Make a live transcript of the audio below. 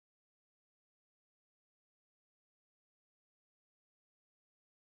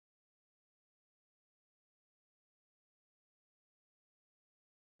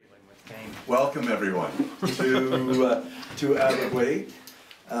Welcome everyone to Abergway,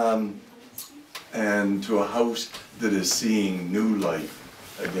 and to a house that is seeing new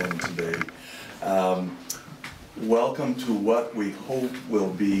life again today. Welcome to what we hope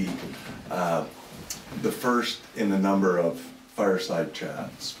will be the first in a number of fireside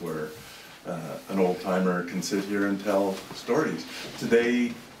chats where an old-timer can sit here and tell stories.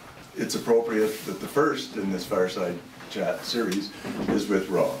 Today it's appropriate that the first in this fireside chat series is with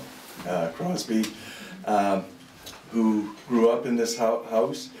Rob Crosby, who grew up in this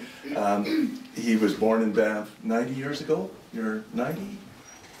house. He was born in Banff 90 years ago. You're 90?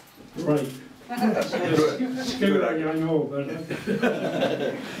 Right. Scary, I know,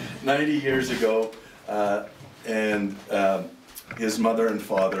 but 90 years ago, and his mother and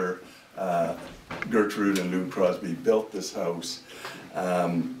father, Gertrude and Lou Crosby, built this house.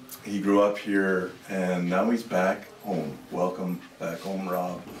 He grew up here, and now he's back home. Welcome back home,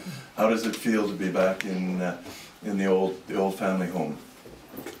 Rob. How does it feel to be back in the old family home?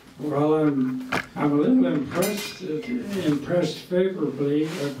 Well, I'm a little impressed favorably.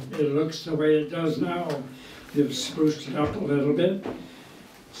 It looks the way it does now. You've spruced it up a little bit.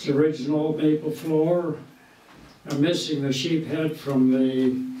 It's the original maple floor. I'm missing the sheep head from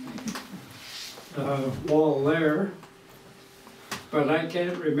the wall there. But I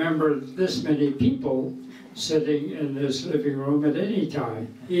can't remember this many people sitting in this living room at any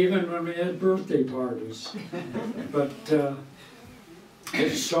time, even when we had birthday parties. But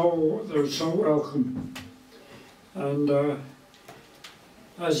they're so welcome. And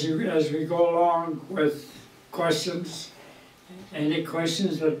as we go along with questions, any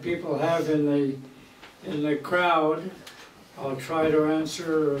questions that people have in the crowd, I'll try to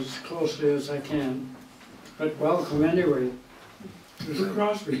answer as closely as I can. But welcome anyway. There's a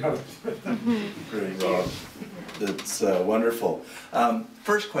Crosby house. Great, Rob. That's wonderful.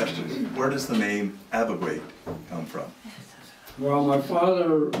 First question, where does the name Abergway come from? Well, my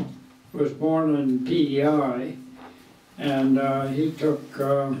father was born in PEI, and he took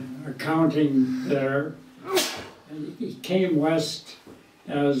accounting there. And he came west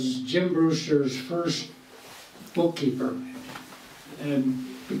as Jim Brewster's first bookkeeper, and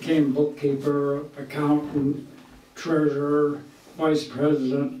became bookkeeper, accountant, treasurer, vice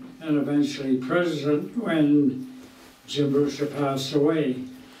president, and eventually president when Jim Brewster passed away.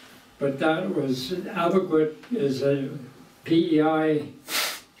 But that was, Abergway is a PEI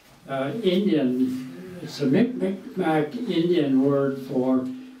Indian, it's a Mi'kmaq Indian word for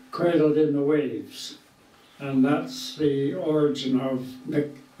cradled in the waves. And that's the origin of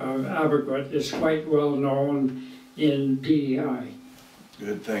Abergway. It's quite well known in PEI.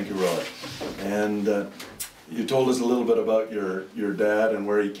 Good, thank you, Rob. And you told us a little bit about your dad and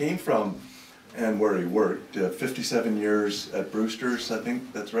where he came from and where he worked. 57 years at Brewster's, I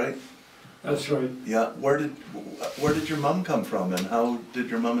think that's right? That's right. Yeah. Where did your mom come from, and how did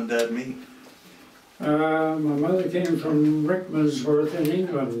your mom and dad meet? My mother came from Rickmansworth in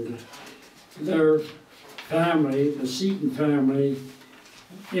England. Their family, the Seton family,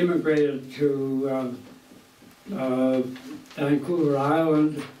 immigrated to Vancouver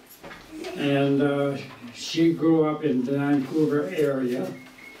Island, and she grew up in the Vancouver area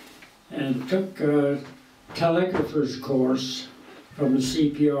and took a telegrapher's course from the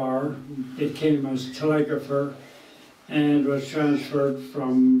CPR, became a telegrapher, and was transferred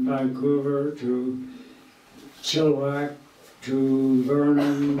from Vancouver to Chilliwack, to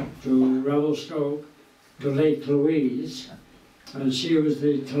Vernon, to Revelstoke, to Lake Louise. And she was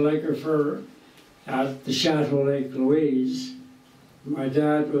the telegrapher at the Chateau Lake Louise. My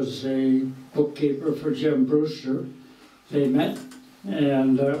dad was a bookkeeper for Jim Brewster. They met,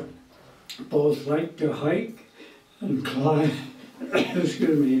 and both liked to hike and climb.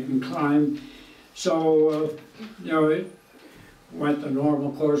 Excuse me, and climb. So, you know, it went the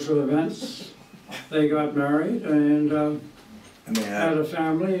normal course of events. They got married and they had a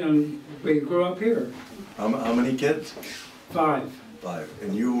family, and we grew up here. How many kids? 5. 5.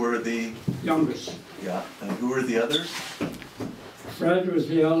 And you were the? Youngest. Yeah. And who were the others? Fred was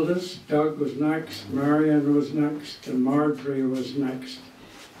the eldest, Doug was next, Marion was next, and Marjorie was next.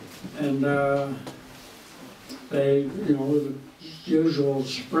 And they, you know, the usual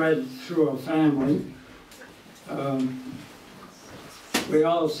spread through a family. We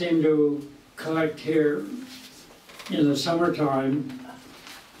all seem to collect here in the summertime,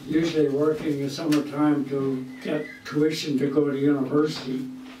 usually working in the summertime to get tuition to go to university,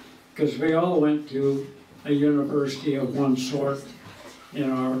 because we all went to a university of one sort in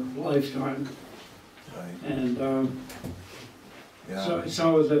our lifetime. Right. And yeah.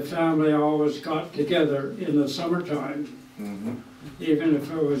 So the family always got together in the summertime, even if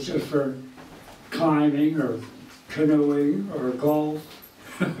it was just for climbing or canoeing or golf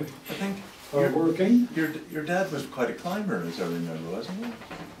I think or working. your dad was quite a climber, as I remember, wasn't he?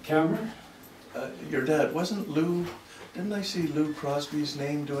 Camera? Your dad, wasn't Lou, didn't I see Lou Crosby's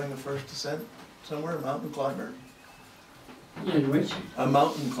name doing a first ascent somewhere, a mountain climber? In which? A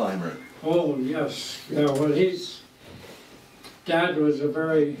mountain climber. Oh, yes. Yeah, well, Dad was a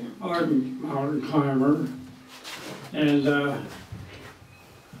very ardent mountain climber, and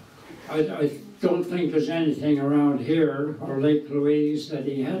I don't think there's anything around here, or Lake Louise, that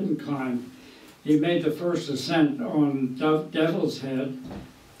he hadn't climbed. He made the first ascent on Devil's Head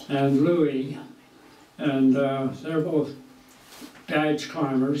and Louis, and they're both badge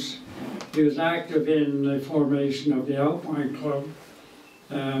climbers. He was active in the formation of the Alpine Club.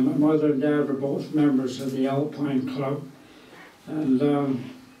 My mother and dad were both members of the Alpine Club. And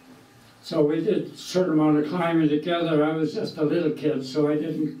so we did a certain amount of climbing together. I was just a little kid, so I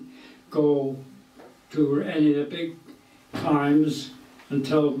didn't go to any of the big climbs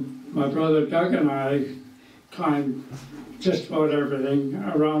until my brother Doug and I climbed just about everything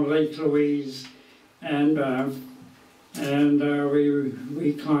around Lake Louise and Banff. And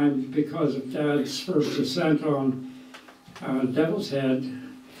we climbed because of Dad's first ascent on Devil's Head.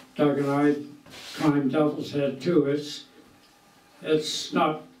 Doug and I climbed Devil's Head too. It's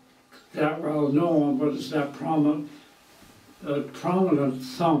not that well known, but it's that prominent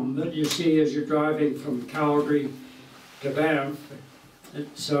thumb that you see as you're driving from Calgary to Banff.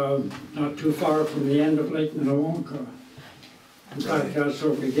 It's not too far from the end of Lake Minnewanka. In fact, that's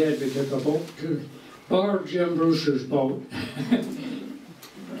what we did. We took a boat to borrowed Jim Brewster's boat and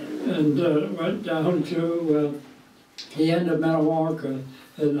went down to the end of Minnewanka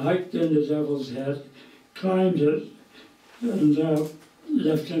and hiked into Devil's Head, climbed it, and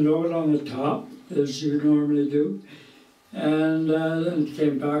left a note on the top, as you normally do, and then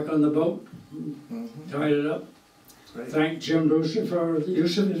came back on the boat, tied it up. Thanked Jim Brewster for the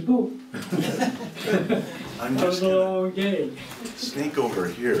use of his boat. I'm That was a long day. Sneak over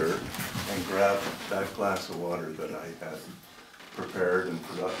here and grab that glass of water that I had prepared and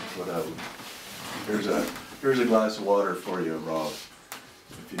forgot to put out. Here's a glass of water for you, Rob,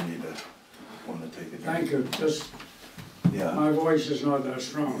 if you need it. Want to take it. Thank you. Just yeah. my voice is not that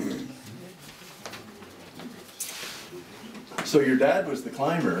strong. So your dad was the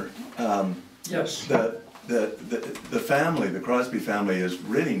climber. Yes. The family, the Crosby family, is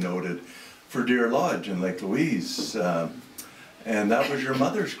really noted for Deer Lodge in Lake Louise. And that was your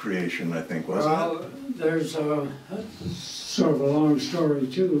mother's creation, I think, wasn't it? Well, there's that's sort of a long story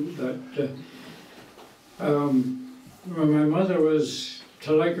too, but when my mother was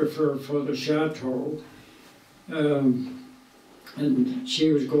telegrapher for the chateau, and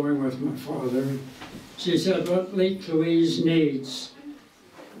she was going with my father, she said what Lake Louise needs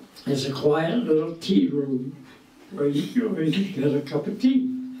is a quiet little tea room where you go and get a cup of tea.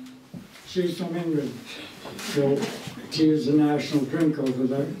 She's from England, so tea is a national drink over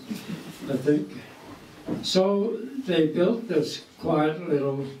there, I think. So they built this quiet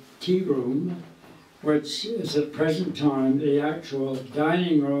little tea room, which is at present time the actual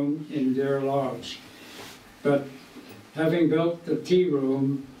dining room in Deer Lodge. But having built the tea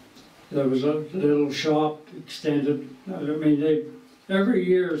room, there was a little shop extended. I mean, every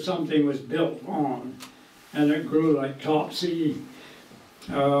year something was built on, and it grew like topsy.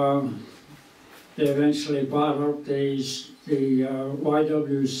 They eventually bought out the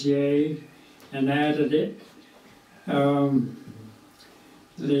YWCA and added it.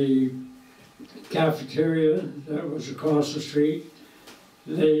 The cafeteria that was across the street,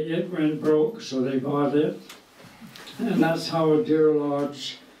 it went broke, so they bought it. And that's how Deer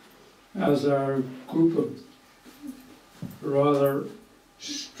Lodge, as a group of rather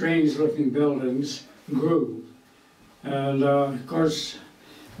strange-looking buildings, grew. And of course,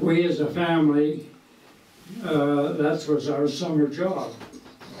 we as a family, that was our summer job,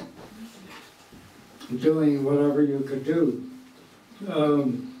 doing whatever you could do.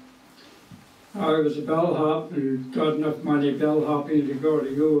 I was a bellhop and got enough money bellhopping to go to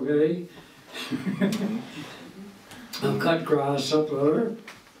U of A. I've cut grass up there.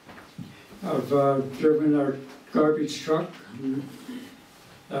 I've driven our garbage truck.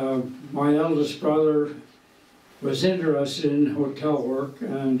 My eldest brother was interested in hotel work,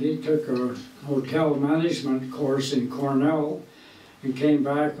 and he took a hotel management course in Cornell and came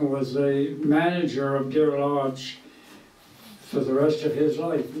back and was the manager of Deer Lodge for the rest of his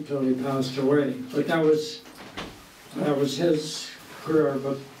life until he passed away. But that was his career.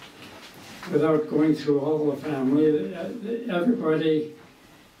 But without going through all the family, everybody,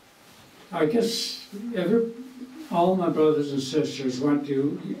 I guess all my brothers and sisters went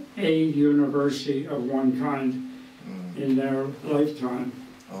to a university of one kind in their lifetime.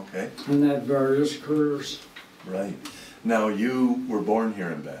 Okay. And had various careers. Right. Now, you were born here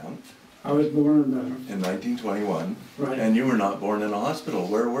in Banff. I was born in Banff. In 1921. Right. And you were not born in a hospital.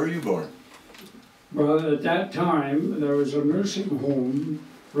 Where were you born? Well, at that time, there was a nursing home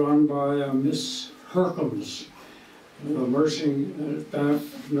run by Miss Herkins. The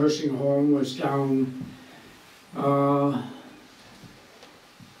Banff nursing home was down,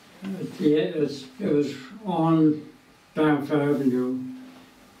 it was on Banff Avenue,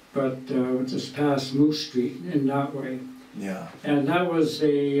 but just past Moose Street in that way. Yeah. And that was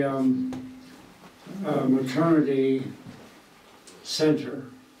a maternity center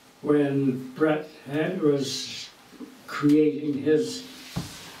when Brett was creating his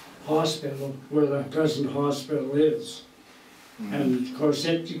hospital, where the present hospital is. And of course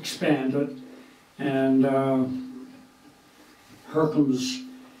it expanded, and Herkham's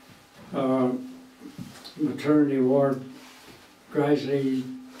maternity ward gradually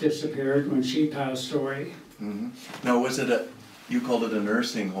disappeared when she passed away. Now, was it you called it a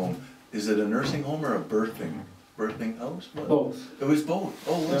nursing home. Is it a nursing home or a birthing house? What? Both. It was both.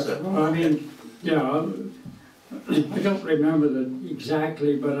 Oh, was it? I mean, yeah, I don't remember that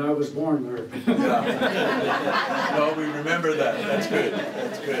exactly, but I was born there. Yeah. No, we remember that. That's good.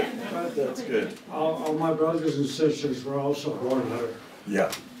 That's good. That's good. All my brothers and sisters were also born there.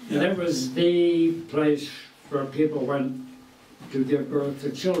 Yeah. And it was the place where people went to give birth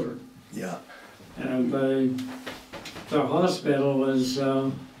to children. Yeah. And the hospital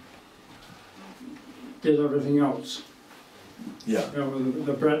did everything else. Yeah. You know,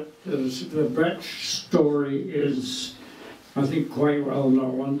 the Brett story is, I think, quite well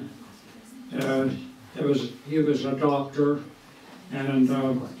known. He was a doctor, and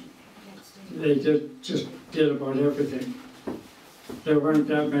they just did about everything. There weren't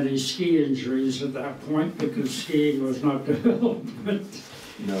that many ski injuries at that point because skiing was not developed.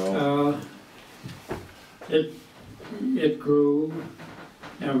 No. It grew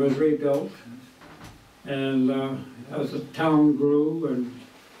and was rebuilt, and as the town grew and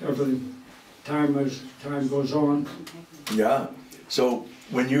time goes on. Yeah. So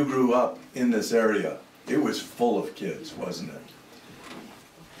when you grew up in this area, it was full of kids, wasn't it?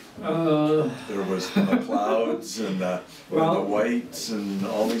 There was the McLeods and the Whites and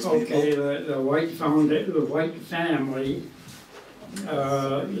all these people. Okay, the White family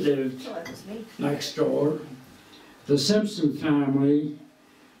lived next door. The Simpson family,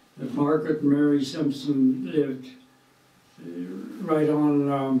 Margaret and Mary Simpson, lived right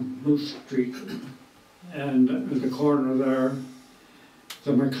on Moose Street and at the corner there.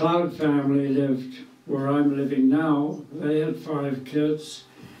 The McLeod family lived where I'm living now. They had 5 kids.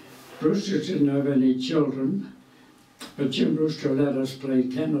 Brewster didn't have any children, but Jim Brewster let us play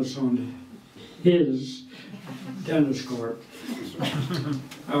tennis on his tennis court.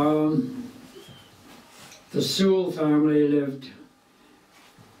 The Sewell family lived,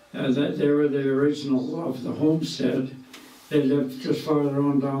 they were the original of the homestead. They lived just farther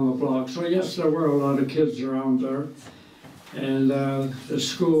on down the block. So yes, there were a lot of kids around there. And the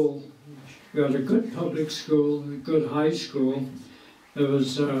school, we had a good public school, a good high school. It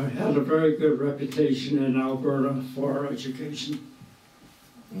was had a very good reputation in Alberta for education.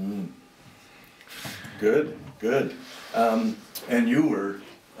 Good, good. And you were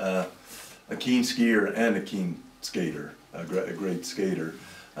a keen skier and a keen skater, a great skater.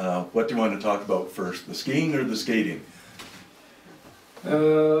 What do you want to talk about first, the skiing or the skating?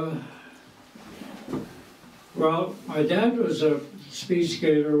 Well, my dad was a speed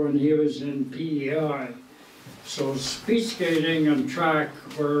skater when he was in PEI. So speed skating and track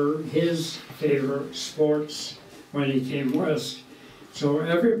were his favorite sports when he came west. So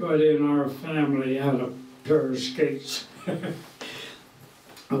everybody in our family had a pair of skates.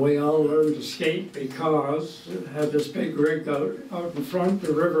 And we all learned to skate because it had this big rig out in front.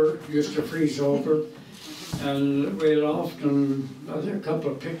 The river used to freeze over. And we had often, there are a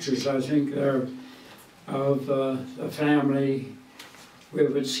couple of pictures I think there of the family. We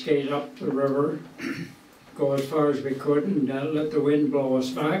would skate up the river, go as far as we could, and let the wind blow us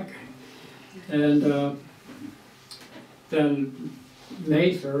back. And then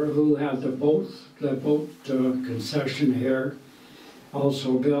Mather, who had the boat concession here,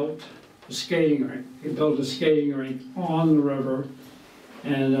 also built a skating rink. He built a skating rink on the river,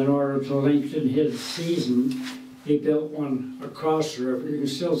 and in order to lengthen his season, he built one across the river. You can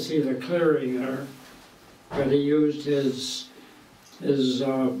still see the clearing there, but he used his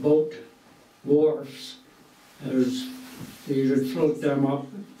boat wharfs. He would float them up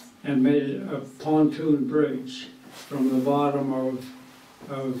and made a pontoon bridge. from the bottom of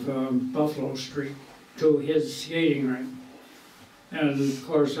Buffalo Street to his skating rink. And of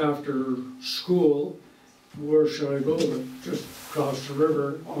course, after school, where should I go? Just across the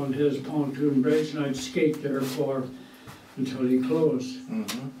river on his pontoon bridge, and I'd skate there until he closed.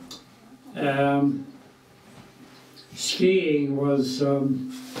 Skiing was, I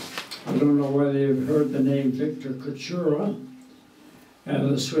don't know whether you've heard the name Victor Coutura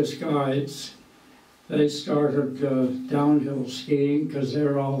and the Swiss Guides. They started downhill skiing because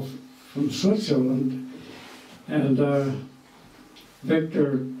they're all from Switzerland. And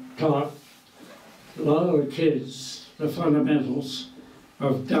Victor taught a lot of the kids the fundamentals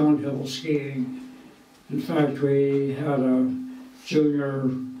of downhill skiing. In fact, we had a junior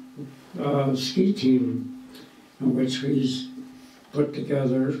ski team in which we put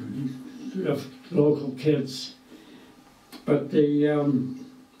together local kids. But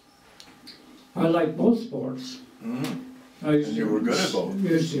I like both sports. And you were good at both.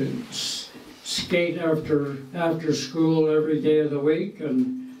 Used to skate after school every day of the week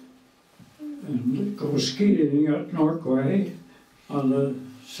and go skiing at Norquay on the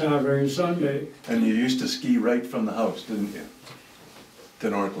Saturday and Sunday. And you used to ski right from the house, didn't you? To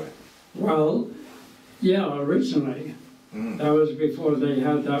Norquay. Well, yeah, originally. That was before they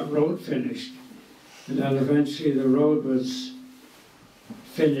had that road finished. And then eventually the road was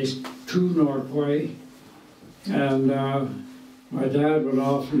finished to Norquay. And my dad would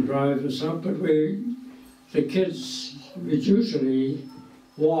often drive us up, but the kids would usually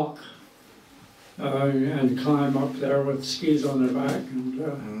walk and climb up there with skis on their back.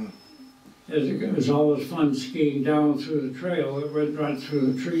 And it was always fun skiing down through the trail. It went right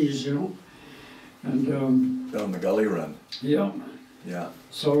through the trees, you know. And down the gully run. Yeah. Yeah.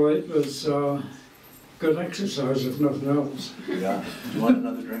 So it was good exercise, if nothing else. Yeah. Do you want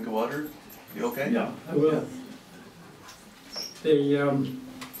another drink of water? You okay? Yeah, I will. Yeah.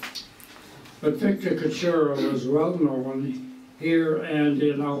 But Victor Coutura was well known here and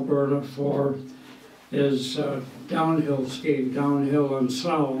in Alberta for his downhill skiing, downhill and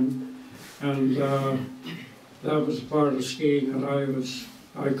slalom, and that was part of skiing that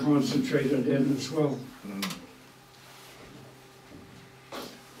I concentrated in as well.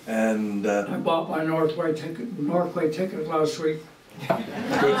 And I bought my Norquay ticket last week.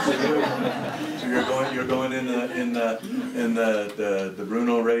 Good for you. So you're going in the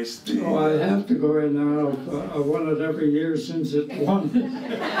Bruno race. Oh, I have to go in now. I've won it every year since it won.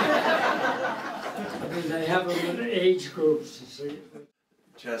 I mean, they have them in age groups, you see.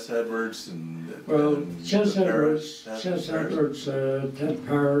 Chess Edwards and Chess Edwards, Ted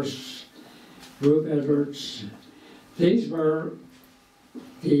Paris, Rube Edwards. These were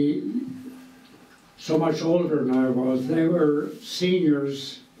so much older than I was. They were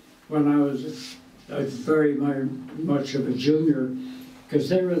seniors when I was very much of a junior, because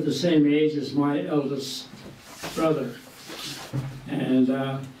they were the same age as my eldest brother. And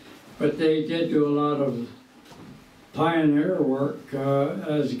but they did do a lot of pioneer work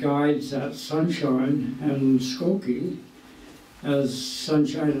as guides at Sunshine and Skokie, as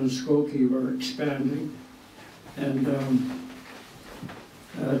Sunshine and Skokie were expanding. And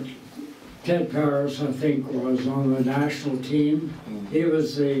Ted Paris, I think, was on the national team. He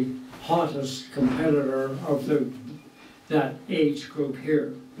was the hottest competitor of that age group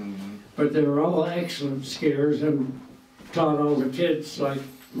here. But they were all excellent skiers and taught all the kids, like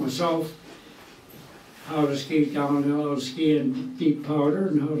myself, how to ski downhill, how to ski in deep powder,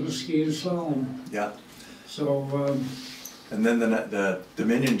 and how to ski in slalom. Yeah. So. And then the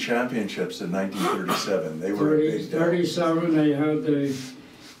Dominion Championships in 1937, they were a big deal. 37, they had the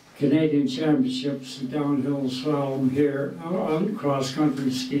Canadian Championships in downhill slalom here, on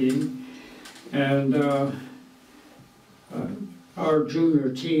cross-country skiing. And our junior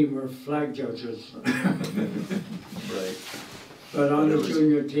team were flag judges. Right. But on the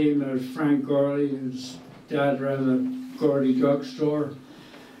junior team, there's Frank Gorley, whose dad ran the Gordy drugstore,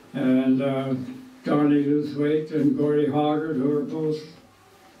 and Donnie Luthwaite and Gordy Hoggard, who were both,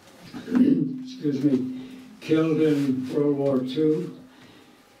 excuse me, killed in World War II.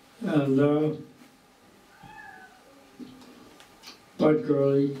 And Bud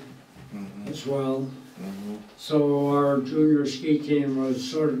Gurley as well. So our junior ski team was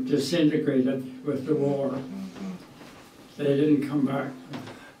sort of disintegrated with the war. They didn't come back.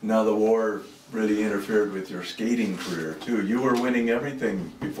 Now the war really interfered with your skating career too. You were winning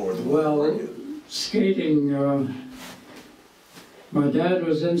everything before the war. Well, skating, my dad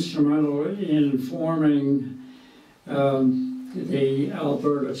was instrumental in forming the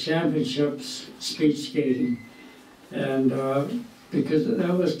Alberta Championships speed skating, and because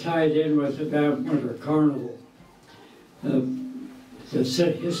that was tied in with the Banff Winter Carnival. The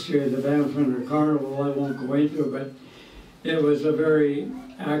history of the Banff Winter Carnival I won't go into, but it was a very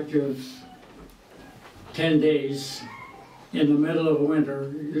active 10 days in the middle of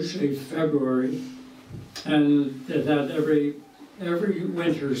winter, usually February, and it had every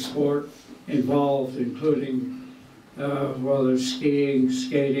winter sport involved, including well, there's skiing,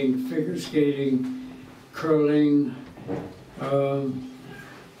 skating, figure skating, curling,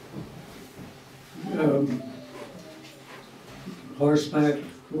 horseback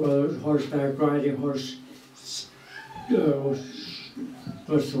riding, what's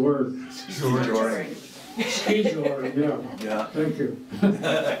the word? Joring. Ski joring, yeah. Yeah. Thank you.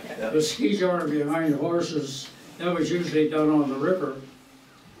 The ski joring behind horses, that was usually done on the river.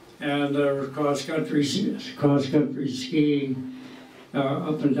 And there was cross-country skiing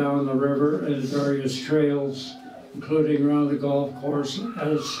up and down the river and various trails, including around the golf course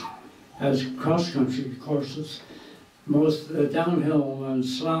as cross-country courses. Most of the downhill and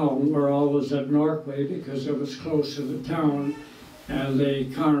slalom were always at Norquay because it was close to the town, and the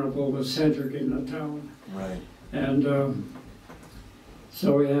carnival was centered in the town. Right. And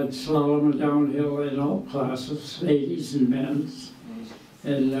so we had slalom and downhill in all classes, ladies and men's,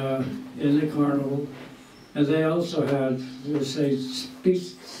 in the carnival. And they also had,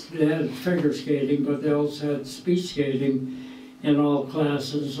 they had figure skating, but they also had speed skating in all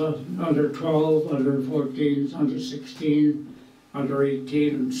classes, under 12, under 14s, under 16, under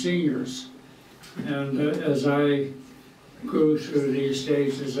 18, and seniors. And as I grew through these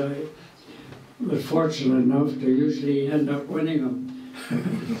stages, I was fortunate enough to usually end up winning them.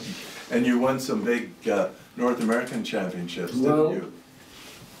 And you won some big North American championships, Well, didn't you?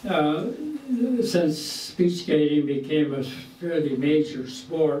 Since speed skating became a fairly major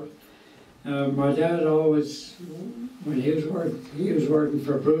sport, my dad always, when he was working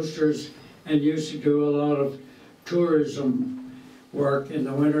for Brewster's and used to do a lot of tourism work in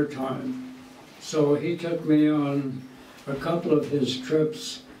the wintertime. So he took me on a couple of his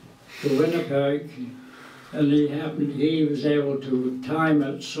trips to Winnipeg, and he was able to time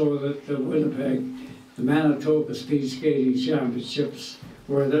it so that the Manitoba Speed Skating Championships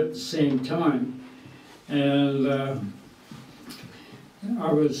were at the same time. And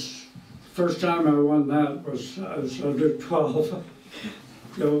first time I won that was I was under 12,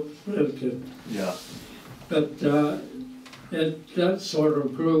 little kid. Yeah. But that sort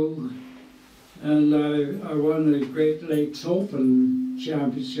of grew, and I won the Great Lakes Open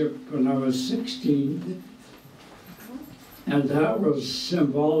Championship when I was 16, and that was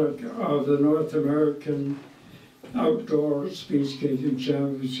symbolic of the North American Outdoor Speed Skating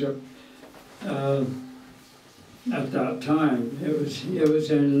Championship at that time. It was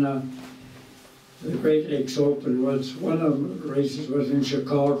in the Great Lakes Open. Was one of the races was in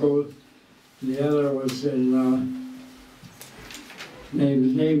Chicago, the other was in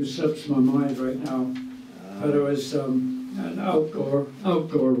name slips my mind right now, but it was an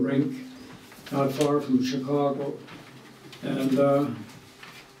outdoor rink not far from Chicago, and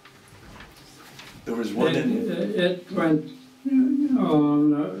there was one it went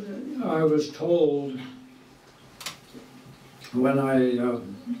on. I was told when I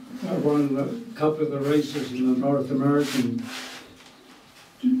won a couple of the races in the North American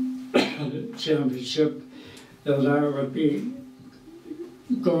Championship that I would be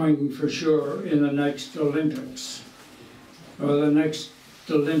going for sure in the next Olympics. Well, the next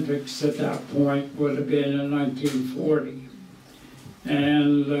Olympics at that point would have been in 1940.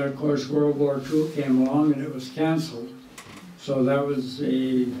 And of course World War II came along and it was canceled. So that was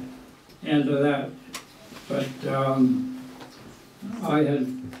the end of that. But I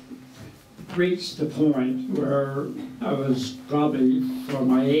had reached the point where I was probably, for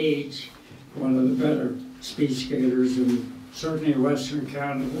my age, one of the better speed skaters in certainly Western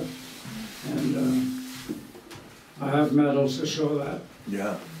Canada. And I have medals to show that.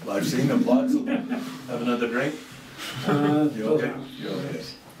 Yeah, well, I've seen them, lots of them. Have another drink? You okay? You okay?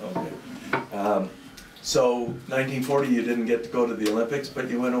 Okay. So 1940, you didn't get to go to the Olympics, but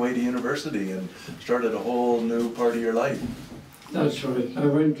you went away to university and started a whole new part of your life. That's right. I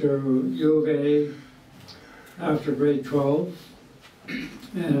went to U of A after grade 12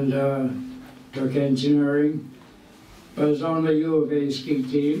 and took engineering. But it was on the U of A ski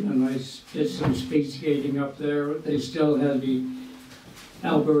team, and I did some speed skating up there. They still had the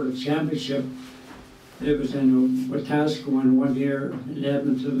Alberta Championship. It was in Wetaskiwin one year, in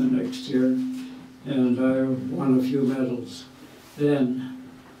Edmonton the next year, and I won a few medals then.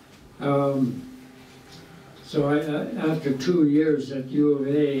 So after 2 years at U of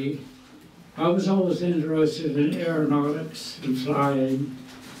A, I was always interested in aeronautics and flying.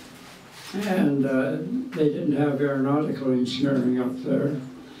 and they didn't have aeronautical engineering up there.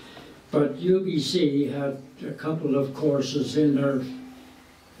 But UBC had a couple of courses in their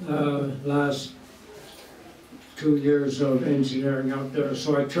last 2 years of engineering up there,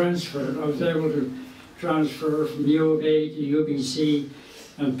 so I transferred. I was able to transfer from U of A to UBC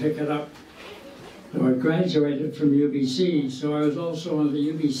and pick it up. So I graduated from UBC, so I was also on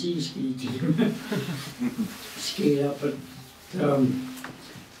the UBC ski team. Skied up at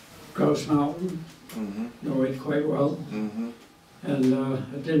Grouse Mountain, know it quite well. And I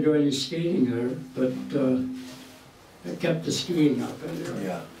didn't do any skating there, but I kept the skiing up anyway.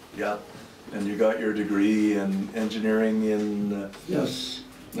 Yeah, yeah. And you got your degree in engineering in Yes,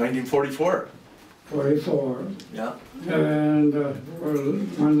 1944. 44. Yeah. And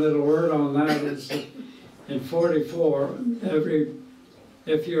one little word on that is that in 44,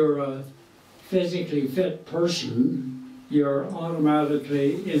 if you're a physically fit person, you're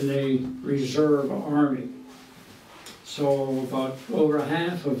automatically in the reserve army. So about over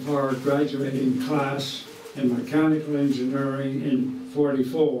half of our graduating class in mechanical engineering in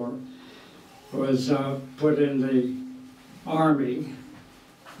 44 was put in the Army,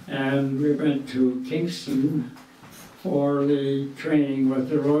 and we went to Kingston for the training with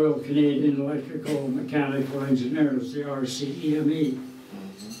the Royal Canadian Electrical Mechanical Engineers, the RCEME.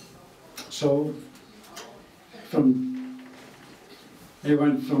 So they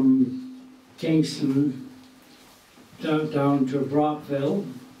went from Kingston down to Brockville,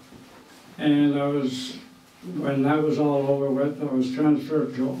 and when that was all over with, I was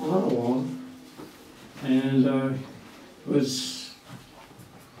transferred to Ottawa, and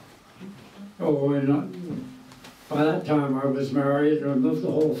by that time I was married and I moved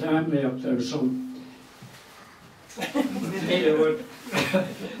the whole family up there, so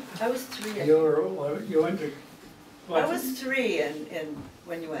I was 3. you went to I was 3 and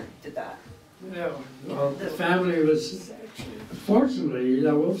when you went to that. Yeah, well, the family was, fortunately,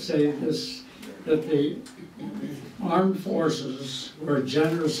 I will say this, that the armed forces were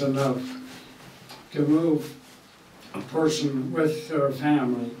generous enough to move a person with their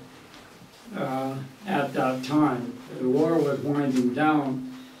family at that time. The war was winding down,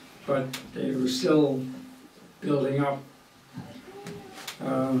 but they were still building up.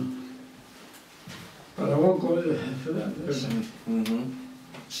 But I won't go into that.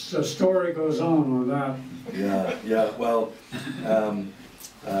 The story goes on that. Yeah, yeah, well, and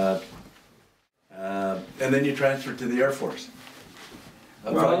then you transferred to the Air Force.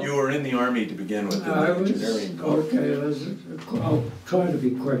 I thought you were in the Army to begin with, in the engineering corps. Okay, I'll try to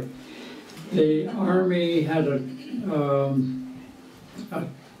be quick. The Army had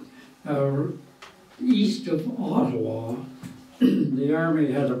east of Ottawa, the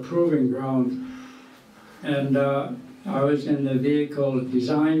Army had a proving ground, and I was in the vehicle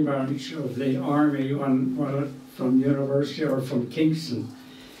design branch of the Army from university or from Kingston.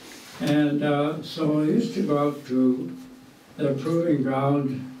 And so I used to go out to the proving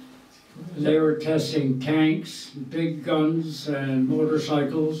ground. They were testing tanks, big guns, and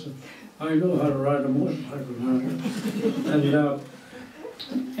motorcycles. I know how to ride a motorcycle now.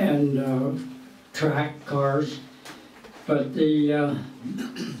 and track cars. But the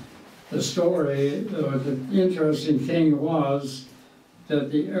story, the interesting thing was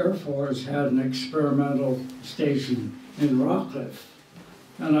that the Air Force had an experimental station in Rockcliffe.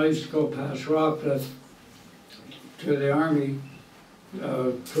 And I used to go past Rockcliffe to the Army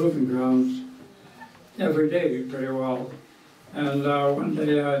proving grounds every day pretty well. And one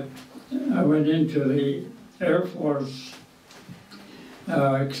day I went into the Air Force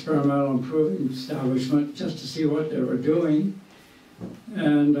experimental proving establishment just to see what they were doing.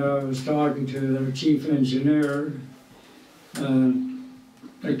 And I was talking to their chief engineer,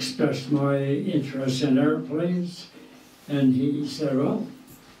 expressed my interest in airplanes, and he said, well,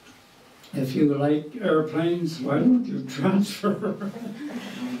 if you like airplanes, why don't you transfer?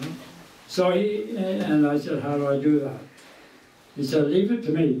 So and I said, how do I do that? He said, leave it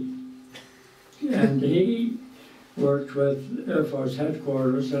to me. And he worked with Air Force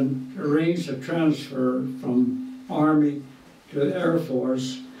headquarters and arranged a transfer from Army to the Air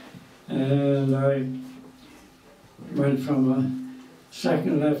Force. And I went from a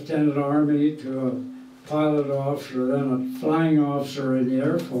second lieutenant Army to a pilot officer, then a flying officer in the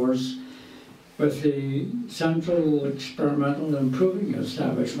Air Force, with the Central Experimental Improving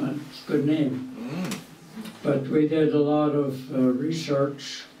Establishment. It's a good name. But we did a lot of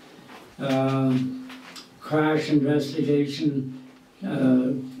research, crash investigation,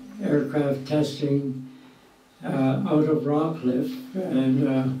 aircraft testing out of Rockcliffe, and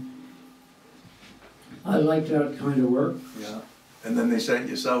I like that kind of work. Yeah. And then they sent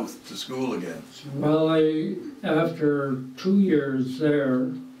you south to school again. Well, after 2 years there,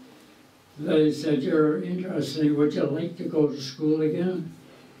 they said, "You're interested, would you like to go to school again?"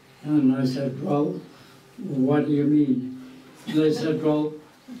 And I said, "Well, what do you mean?" And they said, "Well,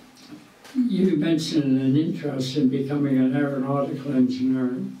 you mentioned an interest in becoming an aeronautical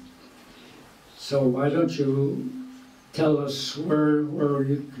engineer. So why don't you tell us where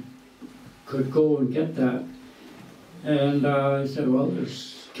you could go and get that?" And I said, "Well,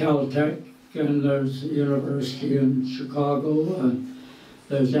 there's Caltech, and there's the University in Chicago, and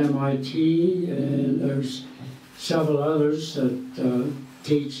there's MIT, and there's several others that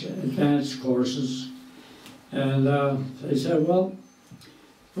teach advanced courses." And they said, "Well,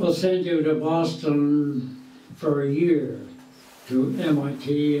 we'll send you to Boston for a year to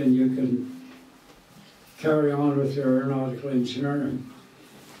MIT, and you can carry on with your aeronautical engineering,"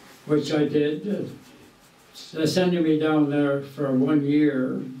 which I did. They're sending me down there for 1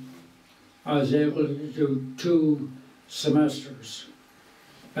 year. I was able to do 2 semesters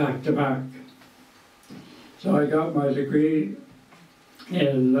back to back. So I got my degree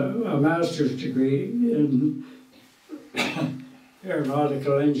in a master's degree in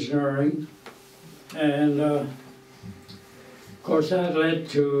aeronautical engineering, and of course that led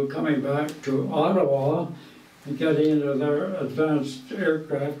to coming back to Ottawa and getting into their advanced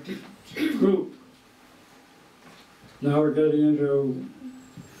aircraft group. Now we're getting into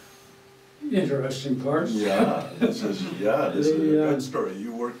interesting parts. Yeah, this is a good story.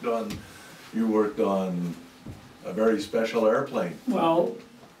 You worked on a very special airplane. Well,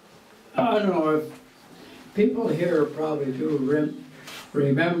 I don't know if people here probably do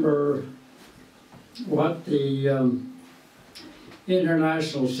remember what the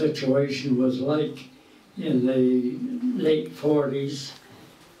international situation was like in the late 40s.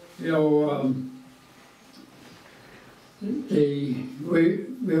 You know,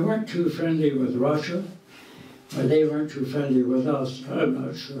 we weren't too friendly with Russia, or they weren't too friendly with us. I'm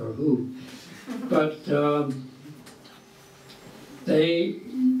not sure who, but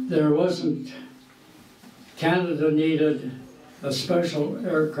there wasn't. Canada needed a special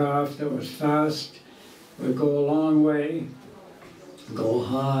aircraft that was fast, would go a long way, go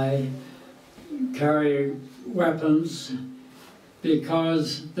high, carry weapons,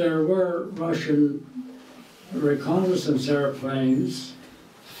 because there were Russian reconnaissance airplanes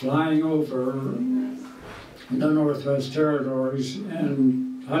flying over the Northwest Territories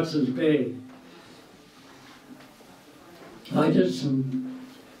and Hudson's Bay. I did some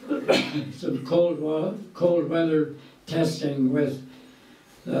cold weather testing with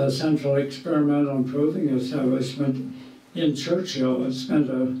the Central Experimental and Proving Establishment in Churchill. I spent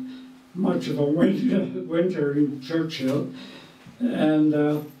much of a winter in Churchill, and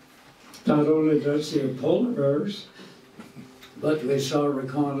not only did I see polar bears, but we saw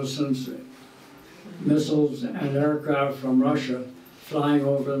reconnaissance missiles and aircraft from Russia flying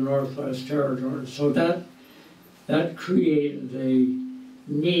over the Northwest Territories. So that created the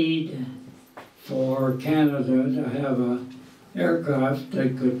need for Canada to have an aircraft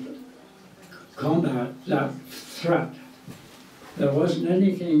that could combat that threat. There wasn't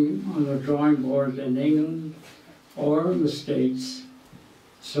anything on the drawing board in England or in the States,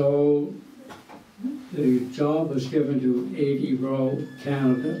 so the job was given to 80 Row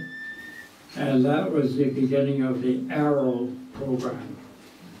Canada, and that was the beginning of the Arrow program.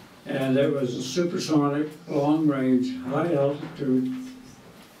 And it was a supersonic, long-range, high-altitude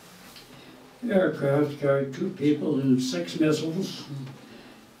aircraft, carried 2 people and 6 missiles,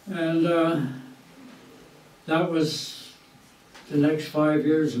 and that was the next 5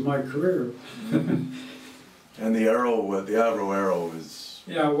 years of my career. And the Avro Arrow is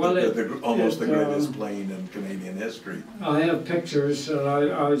almost the greatest plane in Canadian history. I have pictures, and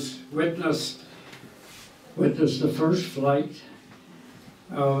I witnessed the first flight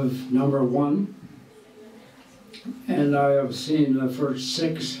of number 1, and I have seen the first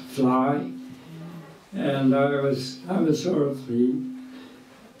 6 fly, and I was sort of the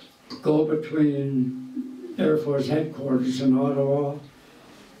go-between Air Force headquarters in Ottawa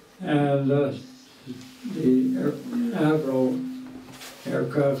and the Avro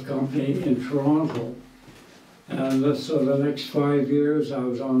Aircraft Company in Toronto. And so the next 5 years I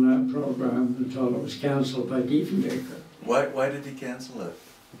was on that program until it was cancelled by Diefenbaker. Why did he cancel it?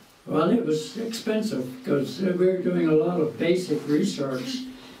 Well, it was expensive because we were doing a lot of basic research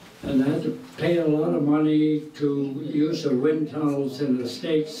and had to pay a lot of money to use the wind tunnels in the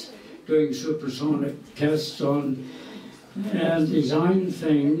States, doing supersonic tests on and design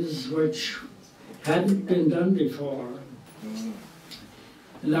things which hadn't been done before.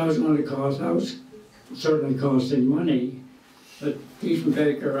 And that was going to cost, that was certainly costing money. But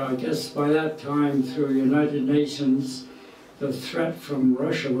Diefenbaker, I guess by that time, through United Nations, the threat from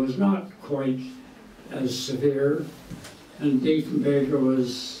Russia was not quite as severe, and Diefenbaker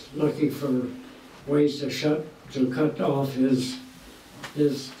was looking for ways to cut off his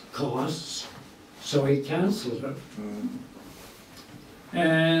costs, so he canceled it.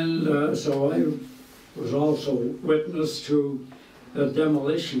 And so I was also witness to the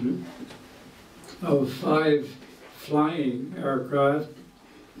demolition of 5 flying aircraft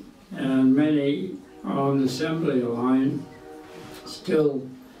and many on the assembly line still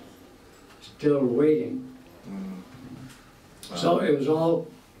waiting. Wow. So it was all,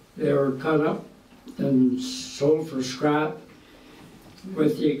 they were cut up and sold for scrap,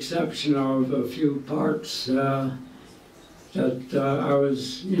 with the exception of a few parts that I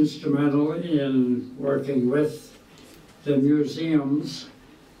was instrumental in working with the museums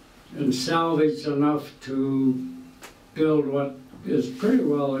and salvaged enough to build what is pretty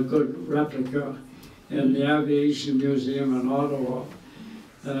well a good replica in the Aviation Museum in Ottawa.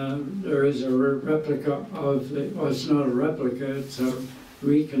 There is a replica of the, well, it's not a replica, it's a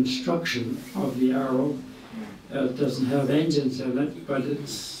reconstruction of the Arrow. It doesn't have engines in it, but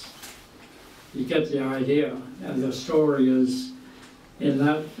it's, you get the idea. And the story is in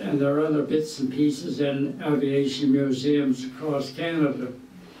that, and there are other bits and pieces in aviation museums across Canada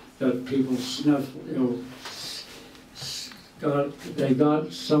that people snuffle, you know, they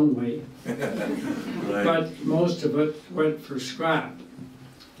got some way. Right. But most of it went for scrap.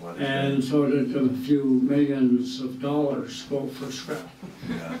 And so did a few millions of dollars go for scrap.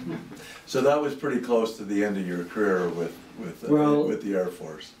 Yeah. So that was pretty close to the end of your career with the Air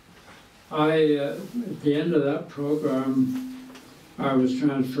Force. At the end of that program, I was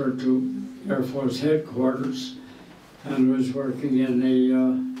transferred to Air Force headquarters and was working in the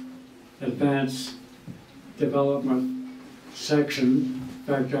advanced development section. In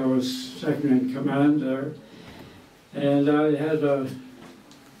fact, I was second in command there. And I had a,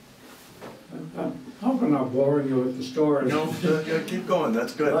 I hope I'm not boring you with the story. No, keep going,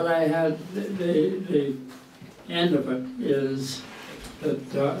 that's good. But I had, the end of it is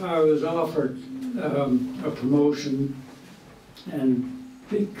that I was offered a promotion and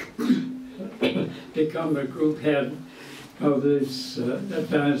become the group head of this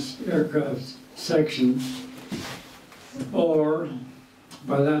advanced aircraft section. Or,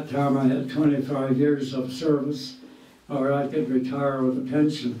 by that time I had 25 years of service, or I could retire with a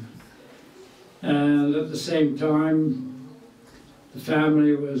pension. And at the same time, the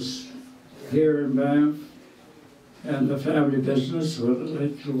family was here in Banff, and the family business was at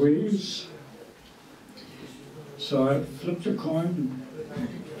Lake Louise. So I flipped a coin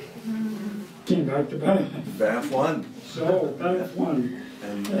and came back to Banff. Banff won. So Banff won.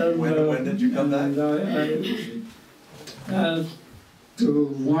 And when did you come back? And to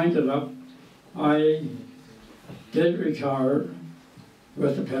wind it up, I did retire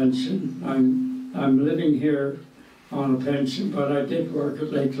with a pension. I'm living here on a pension, but I did work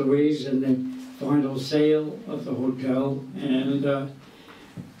at Lake Louise in the final sale of the hotel, and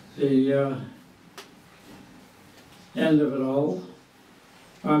the end of it all.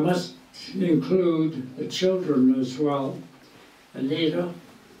 I must include the children as well. Anita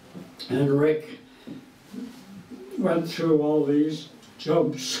and Rick went through all these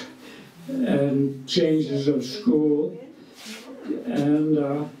jumps and changes of school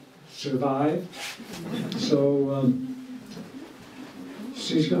and survived. So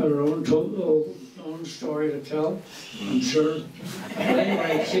she's got her own story to tell, I'm sure.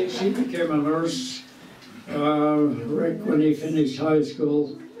 Anyway, she became a nurse. Rick, when he finished high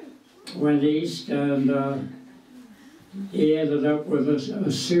school, went east, and he ended up with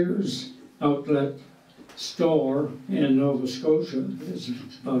a Sears outlet store in Nova Scotia. It's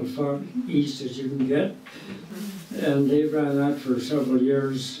about as far east as you can get. And they ran that for several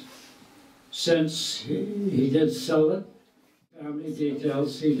years. Since he did sell it, family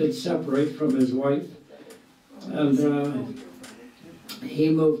details, he did separate from his wife. And he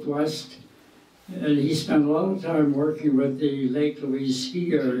moved west. And he spent a lot of time working with the Lake Louise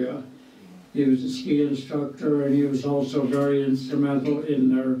ski area. He was a ski instructor, and he was also very instrumental in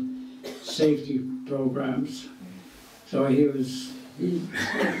their safety programs. So he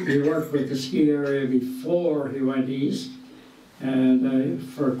worked with the ski area before he went east, and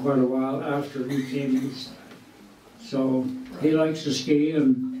for quite a while after he came east. So he likes to ski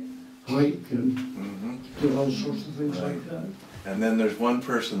and hike and do all sorts of things like that. And then there's one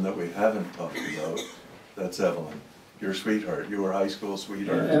person that we haven't talked about, that's Evelyn, your sweetheart. You were high school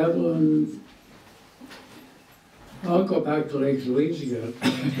sweetheart. Evelyn, I'll go back to Lake Louise again.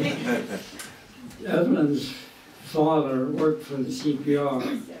 Evelyn's father worked for the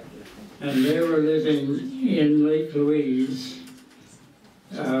CPR, and they were living in Lake Louise.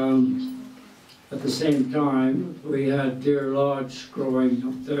 At the same time, we had Deer Lodge growing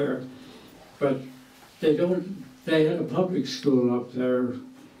up there, but they had a public school up there.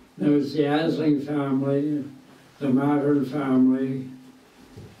 There was the Asling family, the Mattern family,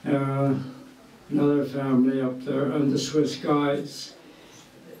 another family up there, and the Swiss guides.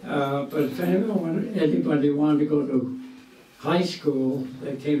 But if anybody wanted to go to high school,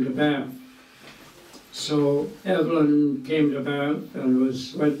 they came to Banff. So Evelyn came to Banff and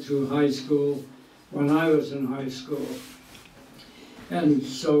went through high school when I was in high school. And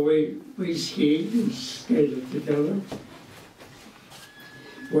so we skied and skated together.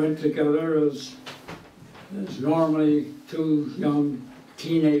 Went together as normally two young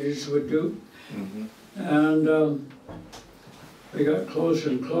teenagers would do. Mm-hmm. And we got closer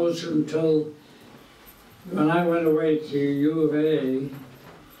and closer until when I went away to U of A,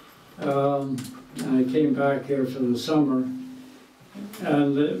 I came back here for the summer,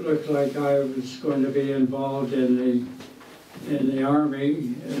 and it looked like I was going to be involved in the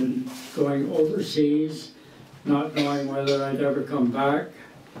Army and going overseas, not knowing whether I'd ever come back.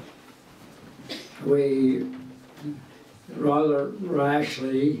 We rather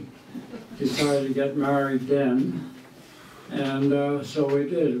rashly decided to get married then, and so we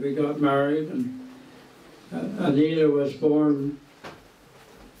did. We got married, and Anita was born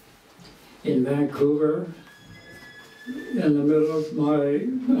in Vancouver in the middle of my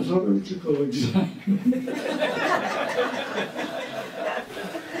metallurgical exam.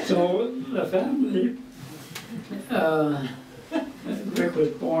 So the family, Rick was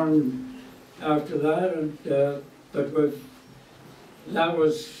born after that, and but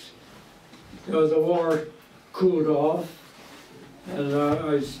the war cooled off, and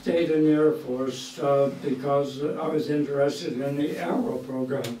I stayed in the Air Force because I was interested in the Arrow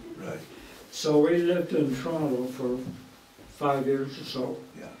program. Right. So we lived in Toronto for 5 years or so.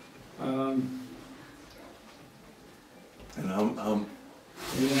 Yeah. And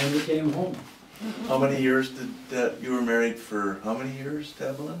then we came home. how many years did that you were married for? How many years,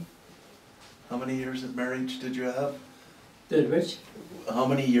 Evelyn? How many years of marriage did you have? Did which? How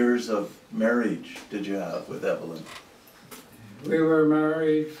many years of marriage did you have with Evelyn? We were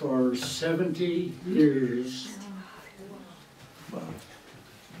married for 70 years. Wow.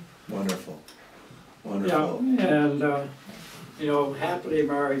 Wonderful. Wonderful. Yeah, and you know, happily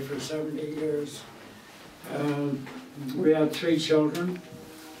married for 70 years. We had 3 children,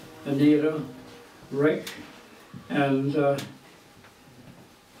 Anita, Rick, and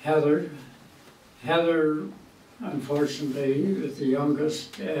Heather. Heather, unfortunately, was the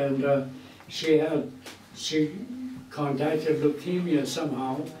youngest, and she contacted leukemia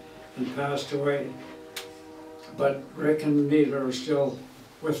somehow and passed away. But Rick and Anita are still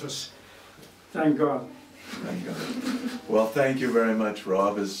with us. Thank God. Thank God. Well, thank you very much,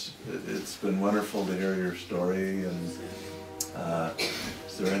 Rob. It's been wonderful to hear your story. And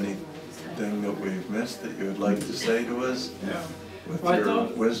is there anything that we've missed that you would like to say to us? Yeah. With Well, your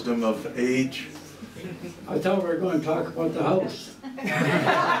wisdom of age? I thought we were going to talk about the house.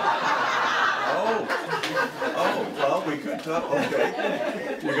 Oh, well, we could talk,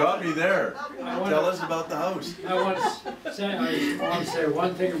 okay. You got me there. Tell us about the house. I want to say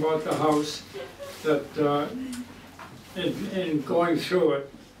one thing about the house, that in going through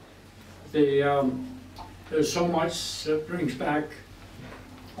it, there's so much that brings back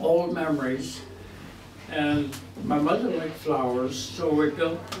old memories. And my mother liked flowers, so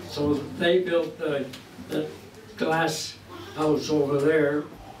they built the glass house over there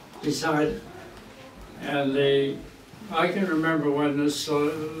beside it. And I can remember when this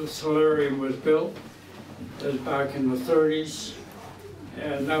solarium was built. It was back in the 30s.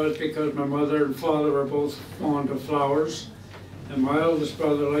 And that was because my mother and father were both fond of flowers. And my oldest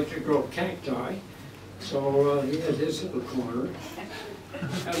brother liked to grow cacti. So he had his little corner.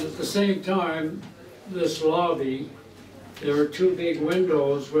 And at the same time, this lobby, there were 2 big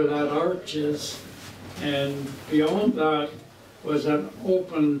windows where that arch is. And beyond that was an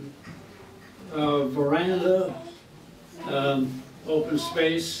open veranda, open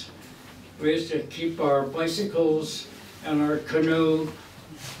space. We used to keep our bicycles and our canoe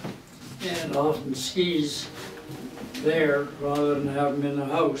and often skis there rather than have them in the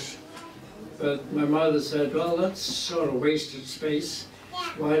house. But my mother said, well, that's sort of wasted space.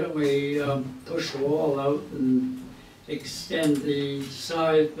 Why don't we push the wall out and extend the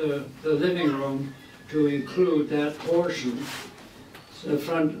living room to include that portion. So the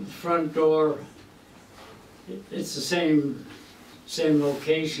front door, it's the same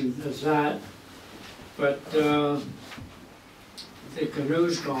location as that, but the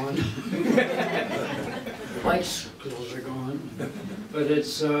canoe's gone. Bicycles are gone, but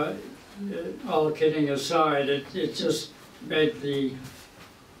it's, all kidding aside, it just made the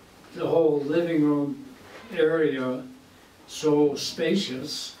whole living room area so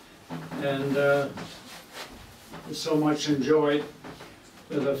spacious, and so much enjoyed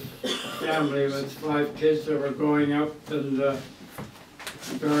with a family with 5 kids that were growing up, and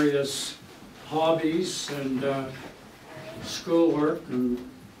various hobbies and schoolwork, and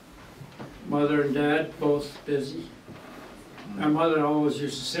mother and dad both busy. My mother always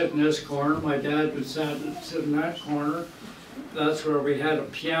used to sit in this corner, my dad would sit in that corner. That's where we had a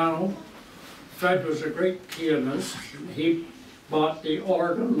piano. Fred was a great pianist. He bought the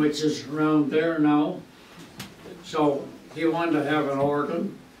organ, which is around there now. So he wanted to have an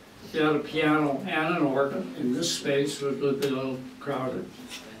organ. He had a piano and an organ in this space, so it would be a little crowded.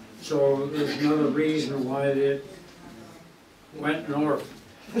 So there's another reason why it went north.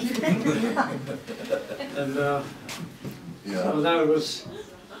 And so that was,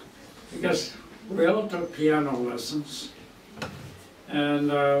 I guess, we all took piano lessons.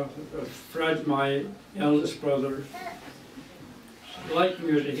 And Fred, my eldest brother, liked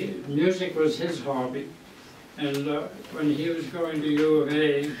music. Music was his hobby. And when he was going to U of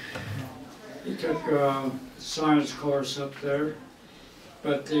A, he took a science course up there.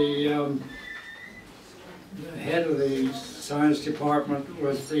 But the head of the science department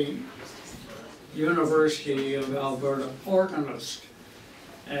was the University of Alberta organist.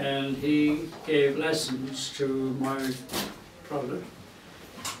 And he gave lessons to my brother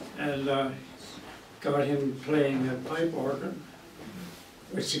and got him playing the pipe organ,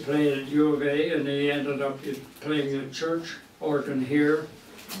 which he played at U of A, and he ended up playing the church organ here,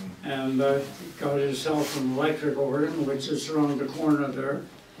 and got himself an electric organ, which is around the corner there.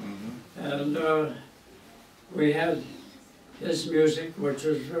 And we had his music, which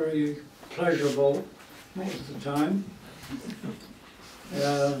was very pleasurable most of the time.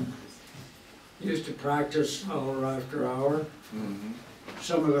 Used to practice hour after hour.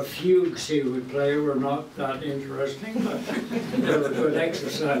 Some of the fugues he would play were not that interesting, but they were good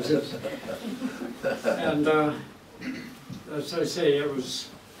exercises. And as I say, it was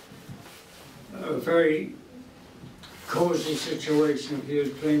a very cozy situation. If he was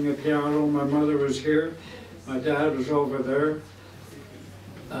playing the piano, my mother was here, my dad was over there.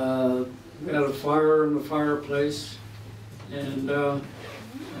 We had a fire in the fireplace, and at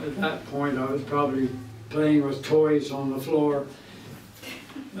that point I was probably playing with toys on the floor.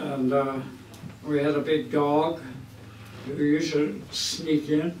 And we had a big dog who used to sneak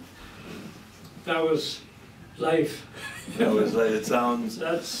in. That was life. That was like, it sounds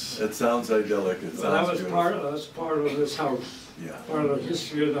idyllic. It sounds that was beautiful. that's part of this house. Yeah. Part of the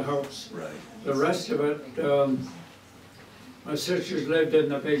history of the house. Right. The rest of it, my sisters lived in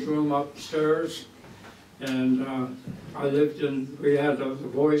the big room upstairs, and I lived in. The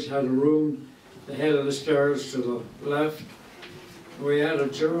boys had a room, the head of the stairs to the left. We had a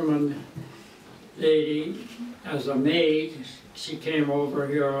German lady as a maid. She came over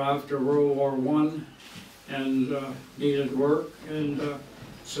here after World War I and needed work, and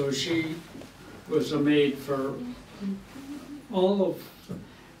so she was a maid for all of,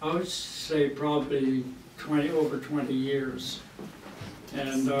 I would say probably over 20 years,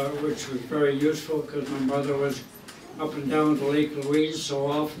 and which was very useful because my mother was up and down to Lake Louise so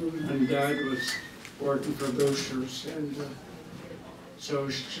often, and Dad was working for Boosters, and so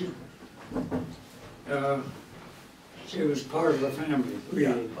she was part of the family.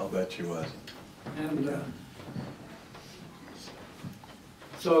 Really. Yeah, I'll bet she was. And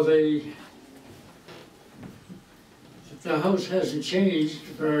so the house hasn't changed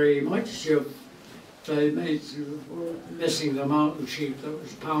very much. They were missing the mountain sheep that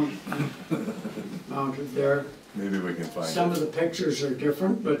was mounted there. Maybe we can find Some of the pictures are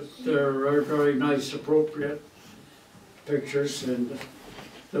different, but they're very nice, appropriate pictures. And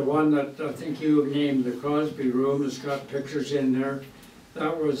the one that I think you named the Crosby room has got pictures in there.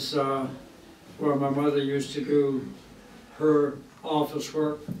 That was where my mother used to do her office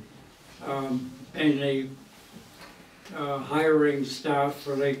work, mainly hiring staff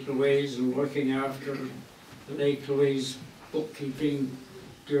for Lake Louise and looking after the Lake Louise bookkeeping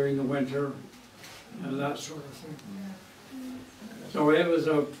during the winter and that sort of thing. So it was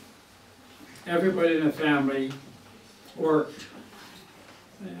everybody in the family worked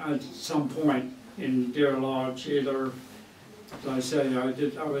at some point in Deer Lodge. Either, as I say,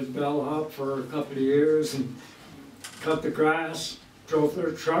 I was bellhop for a couple of years and cut the grass, drove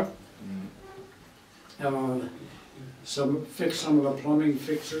their truck, fixed some of the plumbing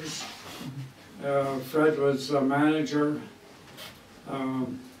fixtures, Fred was the manager.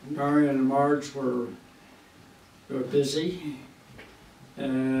 Marion and Marge were busy,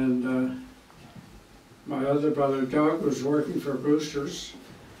 and my other brother Doug was working for Brewster's.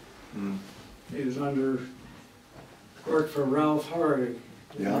 He was worked for Ralph Harvey.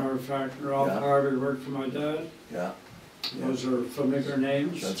 As a matter of fact, Ralph Harvey worked for my dad. Yeah. Those are familiar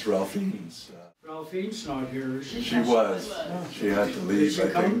names. That's Ralphine's. Ralphine's not here, is she? She was. She had to leave, I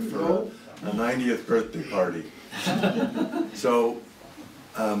think, for a 90th birthday party. So,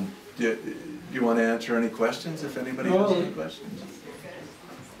 do you want to answer any questions, if anybody has any questions?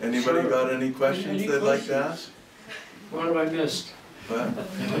 Anybody got any questions they'd like to ask? What have I missed? Well,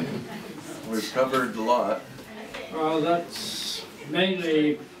 we've covered a lot. Well, that's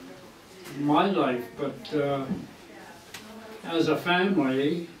mainly my life, but as a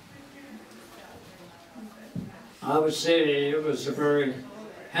family, I would say it was a very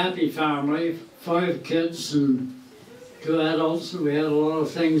happy family. 5 kids and 2 adults. We had a lot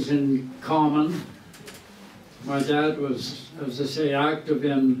of things in common. My dad was, as I say, active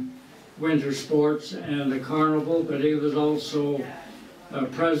in winter sports and the carnival, but he was also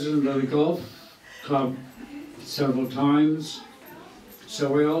president of the golf club several times.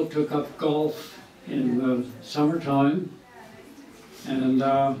 So we all took up golf in the summertime, and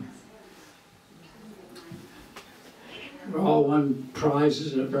we all won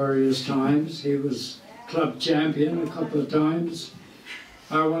prizes at various times. He was club champion a couple of times.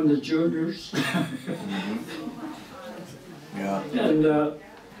 I won the juniors. Yeah. And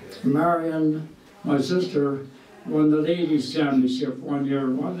Marion, my sister, won the ladies' championship one year.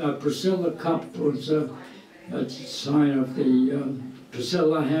 Priscilla Cup was a sign of the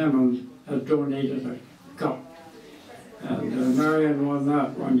Priscilla Hammond had donated a cup. And Marion won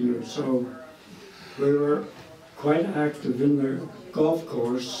that one year. So we were quite active in the golf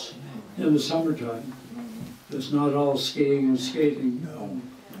course in the summertime. It's not all skiing and skating. No,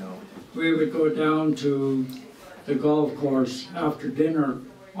 no. We would go down to the golf course after dinner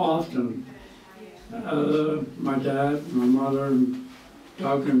often. My dad, my mother, and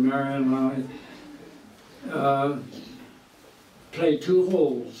Doug and Marion and I played 2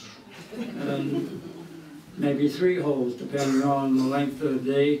 holes, and maybe 3 holes, depending on the length of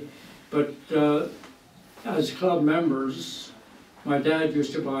the day. But as club members, my dad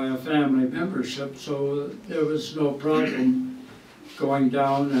used to buy a family membership, so there was no problem going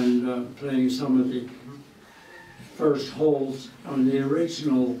down and playing some of the first holes on the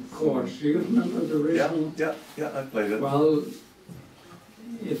original course. Do you remember the original? Yeah, I played it. Well,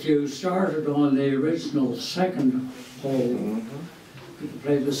 if you started on the original second hole, you could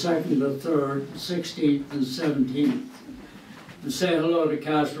play the 2nd, the 3rd, 16th, and 17th. And say hello to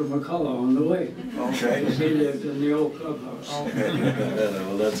Casper McCullough on the way. Okay. He lived in the old clubhouse. Okay,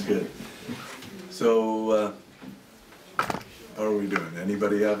 well that's good. So, how are we doing?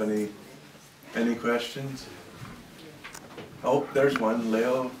 Anybody have any questions? Oh, there's one,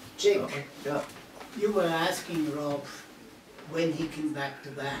 Leo. Chic, Yeah. you were asking Rob when he came back to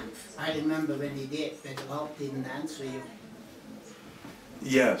Banff. I remember when he did, but Rob didn't answer you.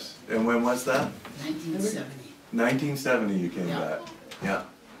 Yes, and when was that? 1970. 1970 you came Yeah. back. Yeah,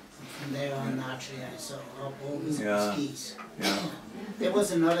 From there on, naturally, I saw Rob always on Yeah. skis. yeah. There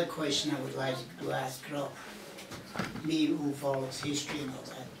was another question I would like to ask Rob, me who follows history and all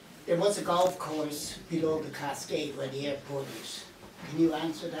that. There was a golf course below the Cascade where the airport is. Can you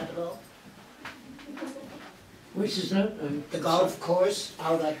answer that at all? Which is that? The golf course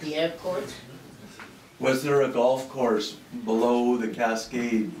out at the airport? Was there a golf course below the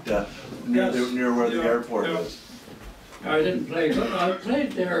Cascade, Yes. near where the Yeah, airport yeah. is? I didn't play, but I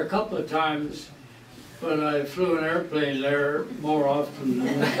played there a couple of times, but I flew an airplane there more often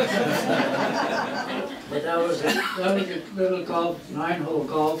than that. But that was a little 9-hole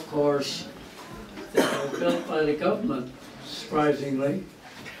golf course that was built by the government, surprisingly.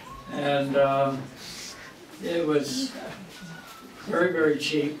 And it was very, very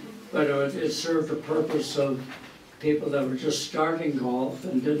cheap, but it served the purpose of people that were just starting golf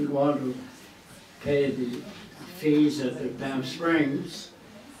and didn't want to pay the fees at Banff Springs.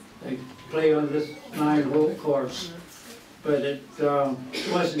 They play on this 9-hole course, but it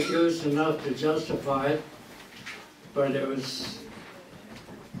wasn't used enough to justify it. But it was,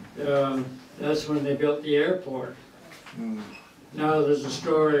 that's when they built the airport. Now there's a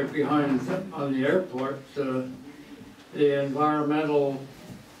story behind on the airport. The environmental,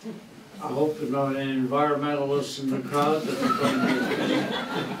 I hope there's not any environmentalists in the crowd that are going to be kidding.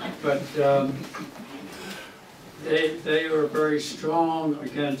 But they were very strong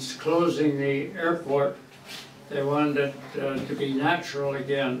against closing the airport. They wanted it to be natural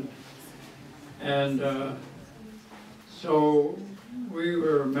again. And so we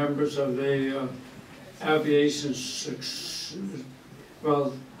were members of the aviation,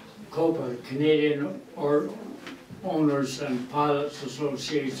 well, COPA, Canadian Owners and Pilots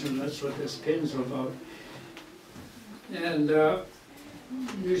Association. That's what this pin's about. And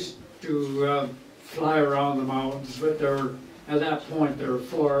used to fly around the mountains, but at that point there were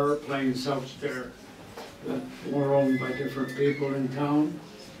 4 airplanes out there that were owned by different people in town.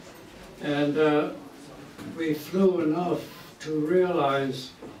 And we flew enough to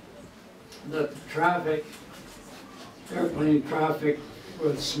realize that the traffic, airplane traffic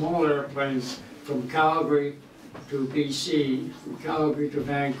with small airplanes from Calgary to BC, from Calgary to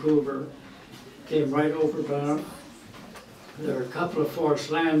Vancouver, came right over Banff. There were a couple of forced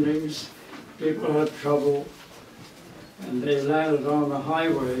landings. People had trouble, and they landed on the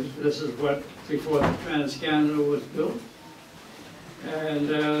highway. This is what before the Trans-Canada was built. And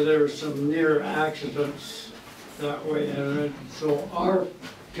there were some near accidents that way. And so our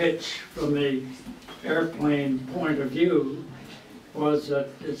pitch from the airplane point of view was that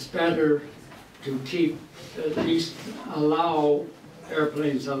it's better to keep, at least allow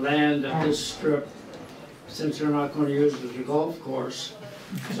airplanes to land at this strip, since they're not going to use it as a golf course.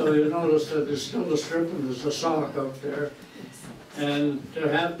 So you notice that there's still a strip and there's a sock out there. And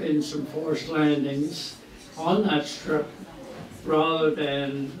there have been some forced landings on that strip rather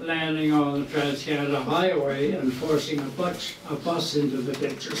than landing on the Trans-Canada Highway and forcing a bus into the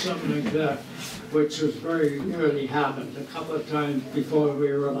ditch or something like that, which has very nearly happened a couple of times before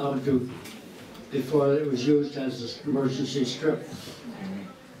we were allowed to, before it was used as an emergency strip.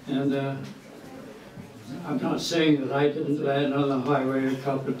 And I'm not saying that I didn't land on the highway a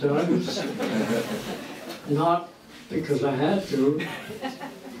couple of times, not because I had to,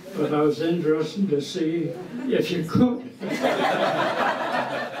 but I was interested to see if you could.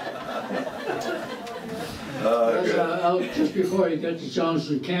 Just before you get to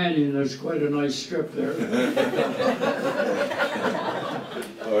Johnson Canyon, there's quite a nice strip there.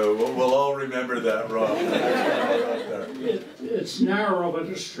 We'll all remember that, Rob. It's narrow, but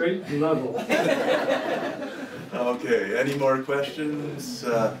it's straight and level. Okay, any more questions?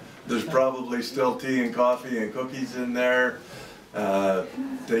 There's probably still tea and coffee and cookies in there.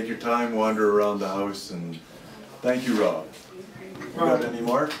 Take your time, wander around the house, and thank you, Rob. You got any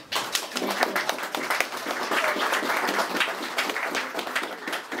more?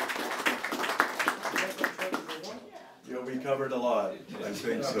 Yeah, we covered a lot. I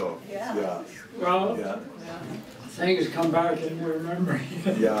think so. Yeah. Well, yeah. things come back in your memory.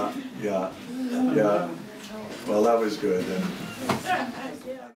 Yeah. Well, that was good. And